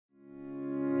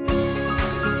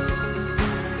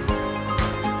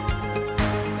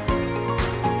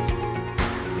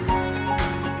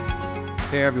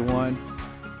Hey everyone,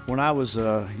 when I was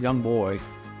a young boy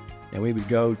and we would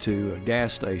go to a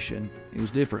gas station, it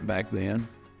was different back then.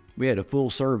 We had a full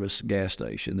service gas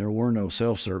station. There were no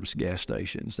self-service gas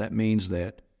stations. That means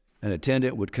that an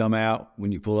attendant would come out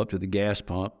when you pull up to the gas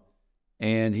pump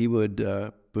and he would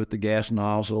put the gas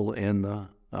nozzle in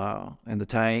the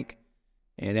tank,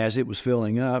 and as it was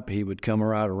filling up, he would come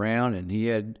right around and he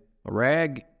had a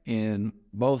rag in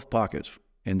both pockets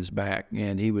in his back,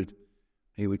 and he would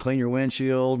clean your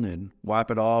windshield and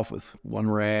wipe it off with one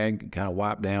rag and kind of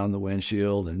wipe down the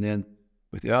windshield. And then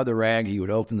with the other rag, he would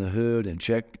open the hood and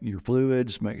check your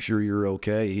fluids, make sure you're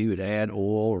okay. He would add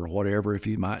oil or whatever if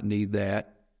you might need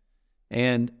that.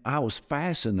 And I was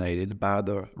fascinated by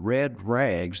the red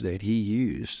rags that he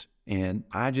used. And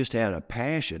I just had a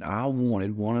passion. I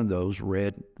wanted one of those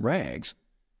red rags.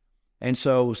 And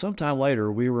so sometime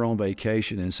later, we were on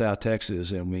vacation in South Texas,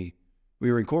 and we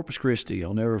were in Corpus Christi,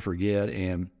 I'll never forget,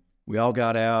 and we all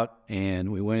got out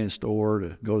and we went in the store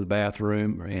to go to the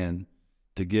bathroom and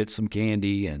to get some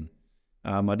candy, and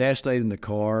my dad stayed in the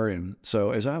car. And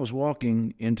so as I was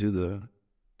walking into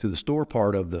the store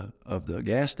part of the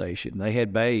gas station, they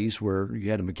had bays where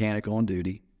you had a mechanic on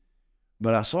duty,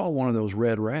 but I saw one of those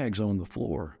red rags on the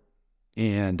floor,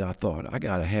 and I thought, I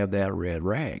got to have that red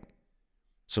rag.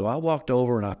 So I walked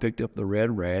over and I picked up the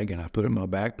red rag and I put it in my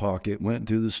back pocket, went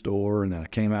into the store, and then I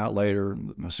came out later.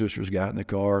 My sisters got in the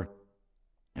car,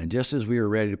 and just as we were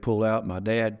ready to pull out, my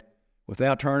dad,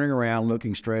 without turning around,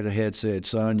 looking straight ahead, said,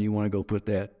 "Son, you want to go put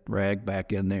that rag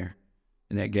back in there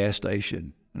in that gas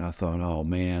station?" And I thought, oh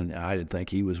man, I didn't think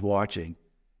he was watching.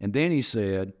 And then he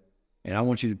said, "And I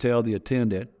want you to tell the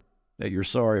attendant that you're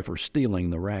sorry for stealing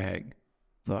the rag."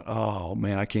 I thought, oh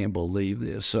man, I can't believe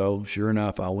this. So sure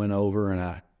enough, I went over and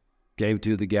I gave it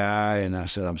to the guy and I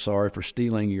said, "I'm sorry for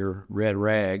stealing your red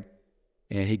rag."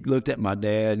 And he looked at my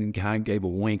dad and kind of gave a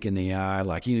wink in the eye,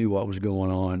 like he knew what was going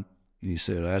on. And he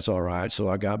said, "That's all right." So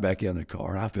I got back in the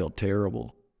car and I felt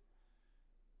terrible.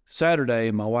 Saturday,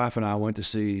 my wife and I went to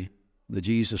see the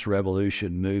Jesus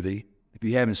Revolution movie. If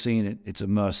you haven't seen it, it's a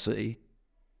must-see.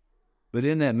 But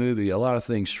in that movie, a lot of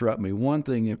things struck me. One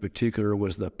thing in particular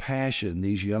was the passion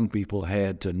these young people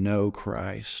had to know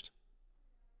Christ.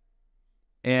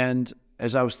 And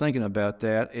as I was thinking about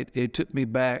that, it took me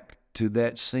back to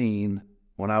that scene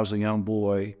when I was a young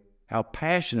boy, how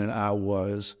passionate I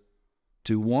was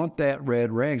to want that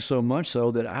red rag, so much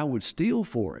so that I would steal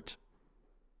for it.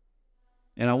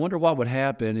 And I wonder what would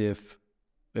happen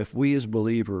if we as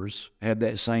believers had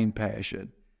that same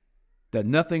passion, that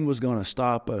nothing was going to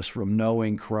stop us from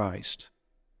knowing Christ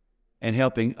and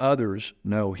helping others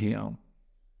know Him.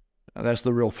 Now, that's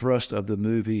the real thrust of the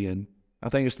movie, and I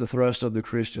think it's the thrust of the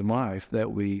Christian life,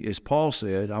 that we, as Paul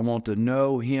said, I want to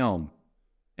know Him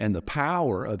and the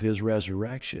power of His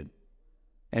resurrection.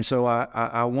 And so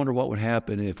I wonder what would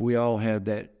happen if we all had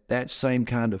that same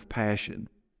kind of passion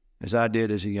as I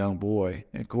did as a young boy.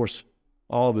 And of course,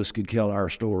 all of us could tell our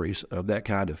stories of that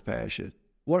kind of passion.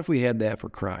 What if we had that for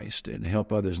Christ and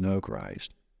help others know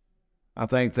Christ? I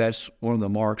think that's one of the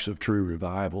marks of true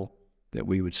revival that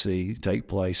we would see take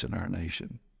place in our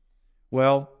nation.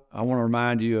 Well, I want to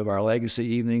remind you of our legacy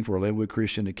evening for Linwood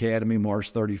Christian Academy,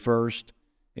 March 31st.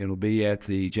 It'll be at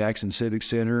the Jackson Civic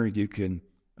Center. You can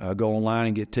go online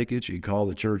and get tickets. You can call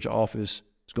the church office.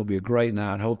 It's going to be a great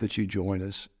night. Hope that you join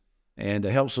us and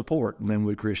to help support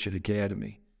Linwood Christian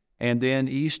Academy. And then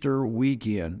Easter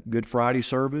weekend, Good Friday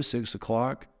service, 6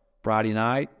 o'clock, Friday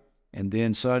night. And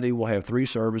then Sunday we'll have 3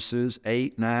 services,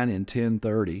 8, 9, and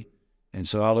 10:30. And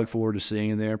so I look forward to seeing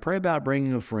you there. Pray about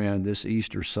bringing a friend this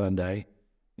Easter Sunday.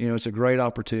 You know, it's a great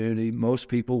opportunity. Most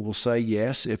people will say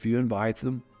yes if you invite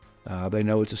them. They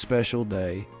know it's a special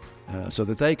day so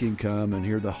that they can come and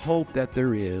hear the hope that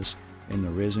there is in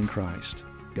the risen Christ.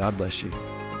 God bless you.